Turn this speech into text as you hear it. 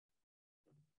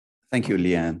Thank you,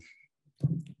 Leanne.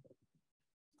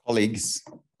 Colleagues,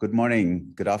 good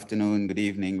morning, good afternoon, good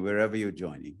evening, wherever you're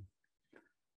joining.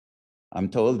 I'm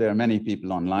told there are many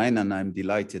people online, and I'm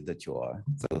delighted that you are.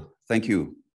 So thank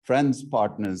you, friends,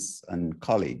 partners, and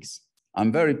colleagues. I'm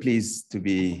very pleased to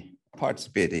be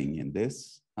participating in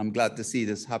this. I'm glad to see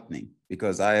this happening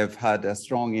because I have had a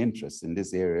strong interest in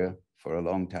this area for a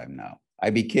long time now. I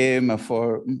became a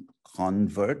firm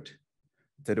convert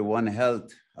to the One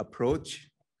Health approach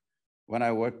when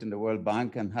I worked in the World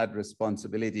Bank and had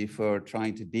responsibility for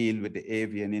trying to deal with the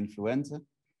avian influenza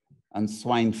and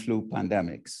swine flu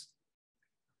pandemics.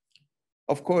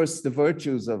 Of course, the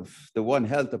virtues of the One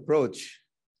Health approach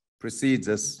precedes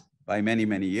us by many,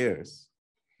 many years.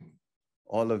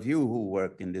 All of you who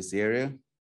work in this area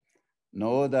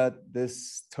know that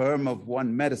this term of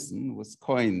one medicine was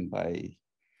coined by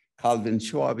Calvin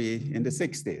Schwabe in the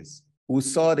 60s, who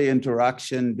saw the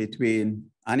interaction between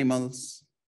animals,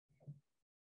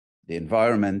 the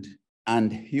environment,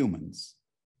 and humans,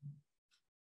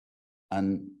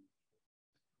 and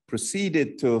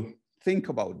proceeded to think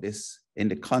about this in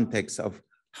the context of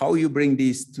how you bring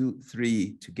these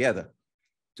three together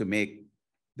to make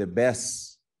the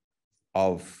best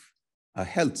of a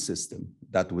health system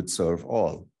that would serve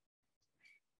all.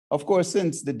 Of course,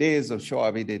 since the days of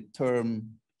Schwabe, the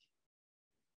term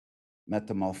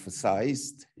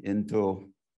metamorphosized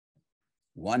into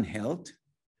One Health,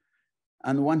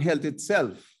 and One Health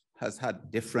itself has had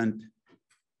different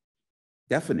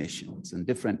definitions and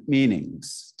different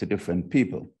meanings to different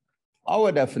people.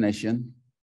 Our definition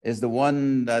is the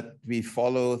one that we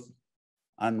follow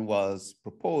and was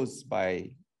proposed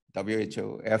by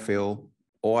WHO, FAO,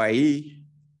 OIE,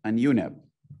 and UNEP.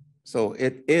 So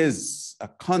it is a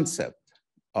concept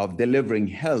of delivering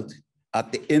health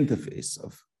at the interface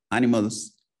of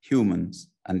animals, humans,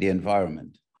 and the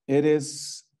environment. It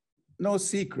is no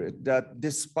secret that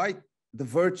despite the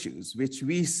virtues which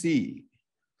we see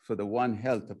for the One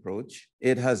Health approach,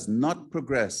 it has not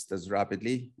progressed as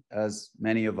rapidly as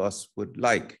many of us would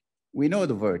like. We know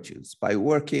the virtues by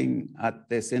working at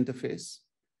this interface,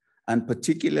 and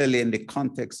particularly in the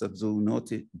context of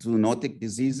zoonotic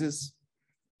diseases,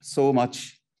 so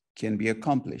much can be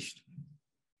accomplished.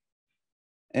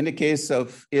 In the case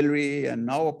of ILRI and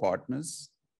our partners,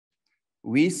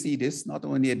 we see this not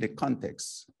only in the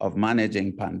context of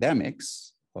managing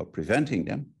pandemics or preventing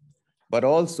them, but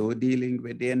also dealing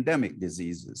with the endemic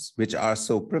diseases, which are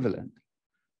so prevalent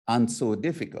and so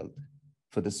difficult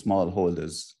for the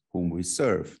smallholders whom we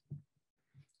serve.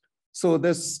 So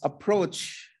this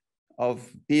approach of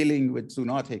dealing with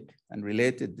zoonotic and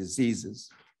related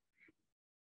diseases,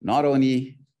 not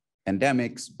only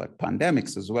endemics, but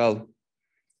pandemics as well,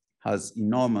 have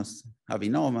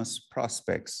enormous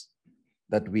prospects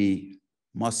that we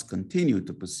must continue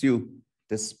to pursue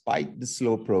despite the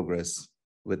slow progress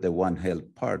with the One Health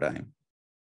paradigm.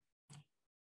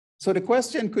 So the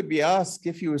question could be asked,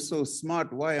 if you are so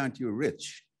smart, why aren't you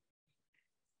rich?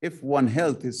 If One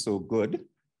Health is so good,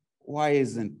 why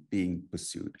isn't it being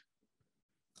pursued?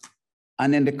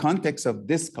 And in the context of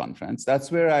this conference, that's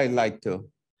where I like to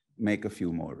make a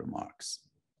few more remarks.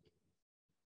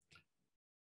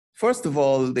 First of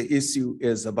all, the issue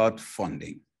is about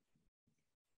funding.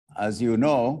 As you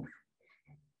know,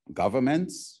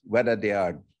 governments, whether they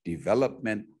are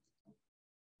development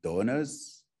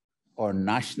donors or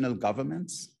national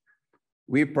governments,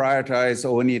 we prioritize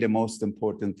only the most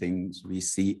important things we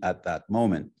see at that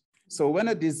moment. So when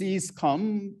a disease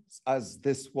comes, as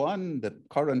this one, the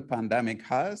current pandemic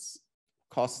has,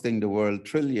 costing the world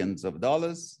trillions of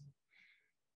dollars,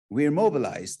 we're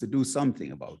mobilized to do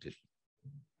something about it.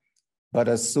 But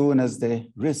as soon as the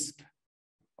risk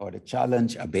or the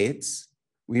challenge abates,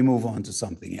 we move on to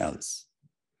something else.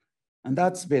 And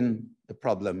that's been the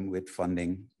problem with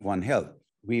funding One Health.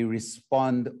 We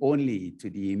respond only to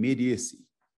the immediacy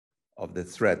of the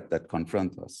threat that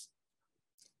confronts us.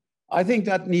 I think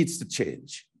that needs to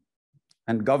change.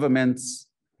 And governments,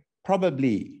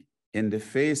 probably in the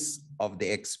face of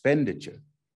the expenditure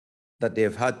that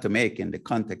they've had to make in the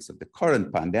context of the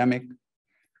current pandemic,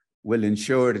 will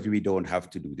ensure that we don't have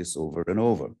to do this over and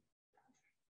over.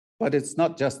 But it's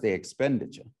not just the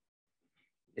expenditure.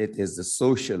 It is the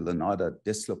social and other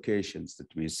dislocations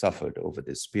that we suffered over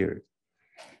this period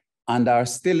and are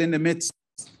still in the midst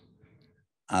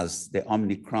as the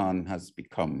Omicron has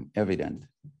become evident.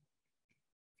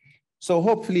 So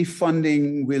hopefully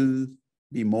funding will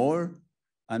be more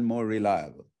and more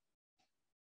reliable.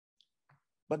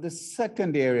 But the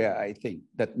second area, I think,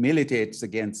 that militates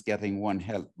against getting One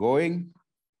Health going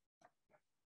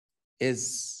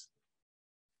is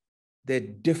the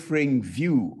differing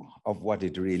view of what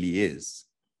it really is.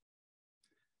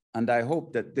 And I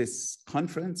hope that this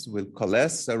conference will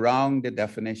coalesce around the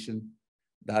definition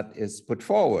that is put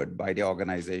forward by the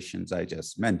organizations I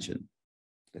just mentioned.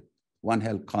 The One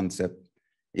Health concept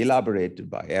elaborated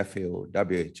by FAO,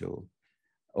 WHO,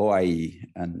 OIE,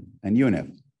 and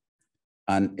UNEP.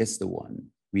 And it's the one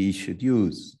we should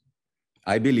use,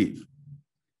 I believe.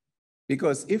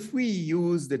 Because if we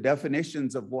use the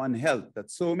definitions of One Health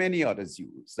that so many others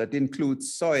use, that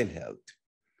includes soil health,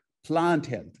 plant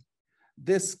health,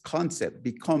 this concept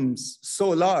becomes so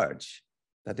large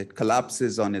that it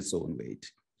collapses on its own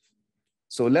weight.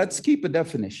 So let's keep a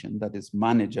definition that is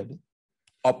manageable,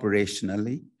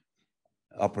 operationalizable,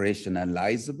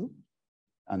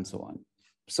 and so on.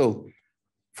 So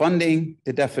funding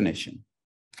the definition.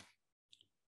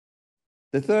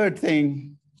 The third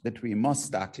thing that we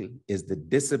must tackle is the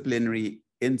disciplinary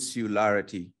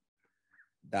insularity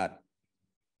that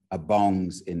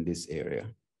abounds in this area.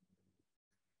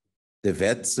 The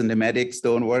vets and the medics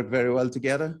don't work very well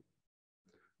together.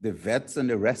 The vets and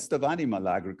the rest of animal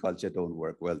agriculture don't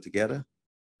work well together.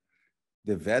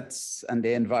 The vets and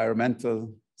the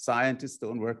environmental scientists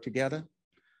don't work together.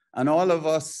 And all of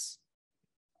us,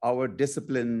 our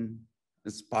discipline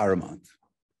is paramount.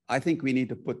 I think we need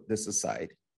to put this aside.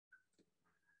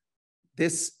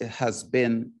 This has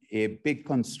been a big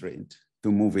constraint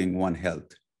to moving One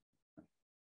Health.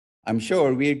 I'm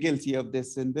sure we're guilty of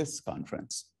this in this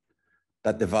conference,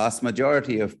 that the vast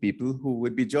majority of people who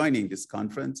would be joining this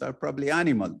conference are probably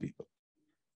animal people.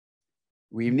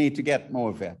 We need to get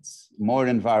more vets, more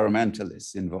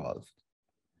environmentalists involved.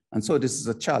 And so this is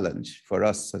a challenge for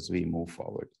us as we move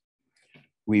forward.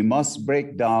 We must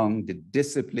break down the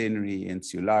disciplinary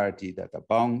insularity that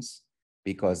abounds,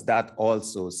 because that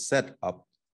also set up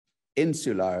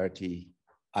insularity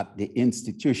at the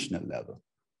institutional level.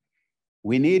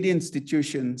 We need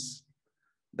institutions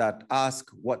that ask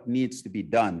what needs to be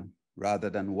done rather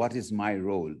than what is my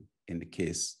role in the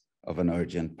case of an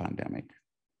urgent pandemic.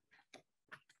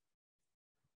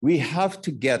 We have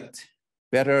to get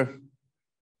better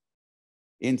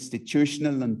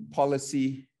institutional and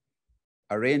policy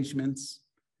arrangements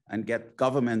and get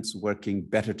governments working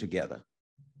better together.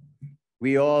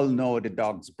 We all know the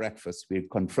dog's breakfast we're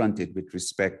confronted with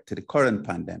respect to the current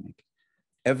pandemic.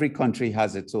 Every country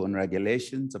has its own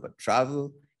regulations about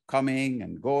travel, coming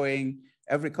and going.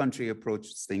 Every country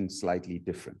approaches things slightly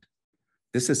different.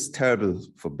 This is terrible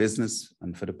for business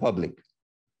and for the public.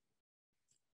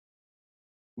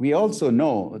 We also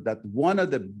know that one of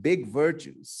the big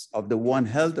virtues of the One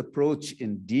Health approach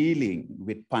in dealing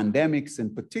with pandemics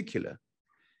in particular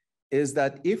is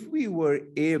that if we were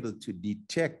able to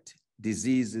detect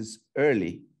diseases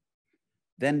early,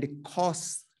 then the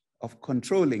cost of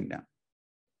controlling them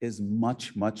is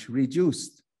much, much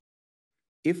reduced.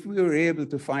 If we were able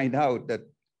to find out that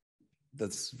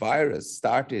this virus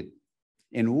started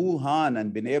in Wuhan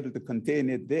and been able to contain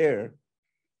it there,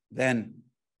 then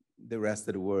the rest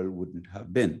of the world wouldn't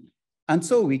have been. And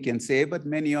so we can say, but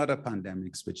many other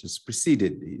pandemics which has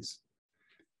preceded these.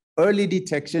 Early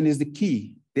detection is the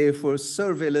key. Therefore,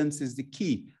 surveillance is the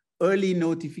key. Early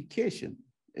notification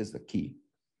is the key.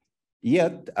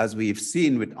 Yet, as we've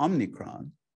seen with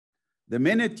Omicron, the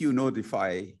minute you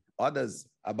notify others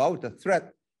about a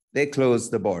threat, they close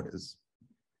the borders.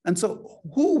 And so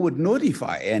who would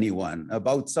notify anyone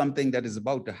about something that is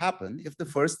about to happen if the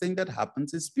first thing that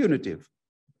happens is punitive?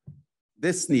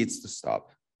 This needs to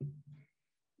stop.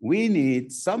 We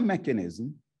need some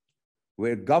mechanism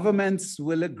where governments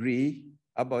will agree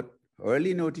about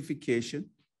early notification,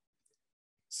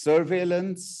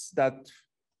 surveillance that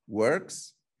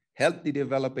works, help the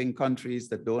developing countries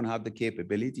that don't have the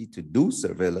capability to do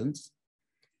surveillance.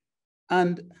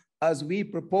 And as we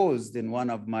proposed in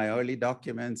one of my early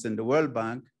documents in the World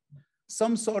Bank,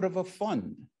 some sort of a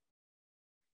fund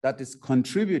that is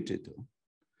contributed to,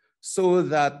 so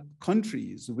that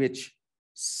countries which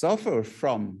suffer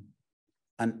from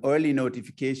an early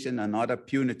notification and other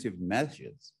punitive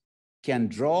measures can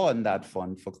draw on that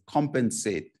fund for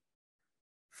compensate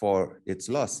for its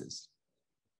losses.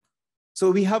 So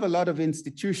we have a lot of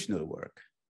institutional work.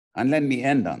 And let me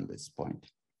end on this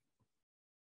point.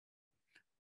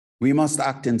 We must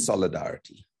act in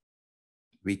solidarity.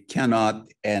 We cannot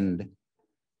end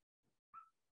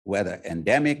whether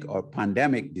endemic or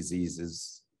pandemic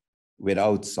diseases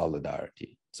without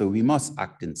solidarity. So we must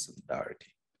act in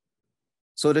solidarity.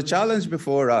 So the challenge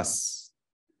before us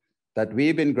that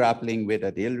we've been grappling with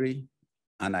at ILRI,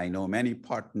 and I know many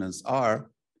partners are,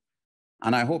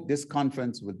 and I hope this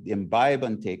conference will imbibe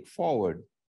and take forward,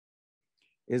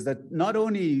 is that not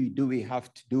only do we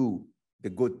have to do the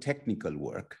good technical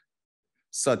work,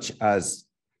 such as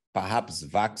perhaps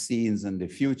vaccines in the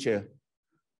future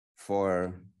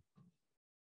for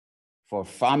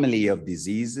family of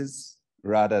diseases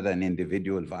rather than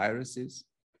individual viruses,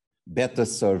 better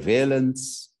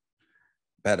surveillance,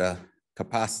 better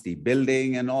capacity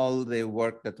building, and all the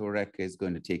work that ORECA is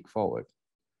going to take forward.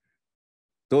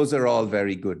 Those are all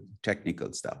very good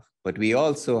technical stuff, but we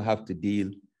also have to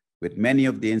deal with many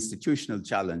of the institutional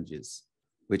challenges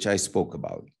which I spoke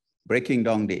about, breaking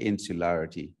down the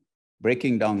insularity,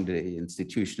 breaking down the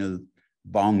institutional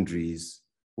boundaries,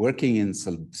 working in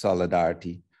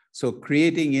solidarity. So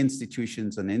creating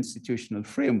institutions and institutional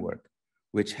framework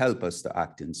which help us to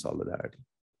act in solidarity.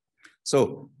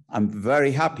 So I'm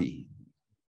very happy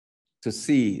to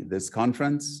see this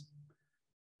conference.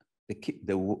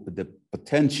 The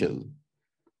potential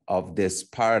of this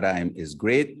paradigm is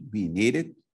great. We need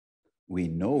it. We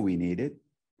know we need it.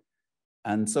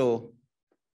 And so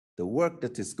the work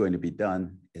that is going to be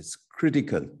done is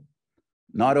critical,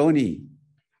 not only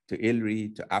to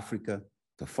ILRI, to Africa,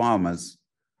 to farmers,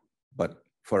 but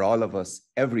for all of us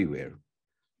everywhere,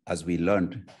 as we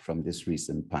learned from this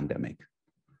recent pandemic.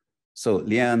 So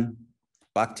Leanne,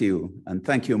 back to you, and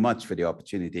thank you much for the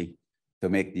opportunity to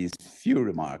make these few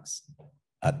remarks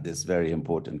at this very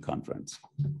important conference.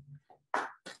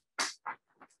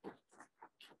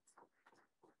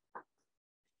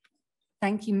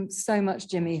 Thank you so much,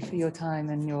 Jimmy, for your time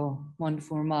and your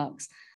wonderful remarks.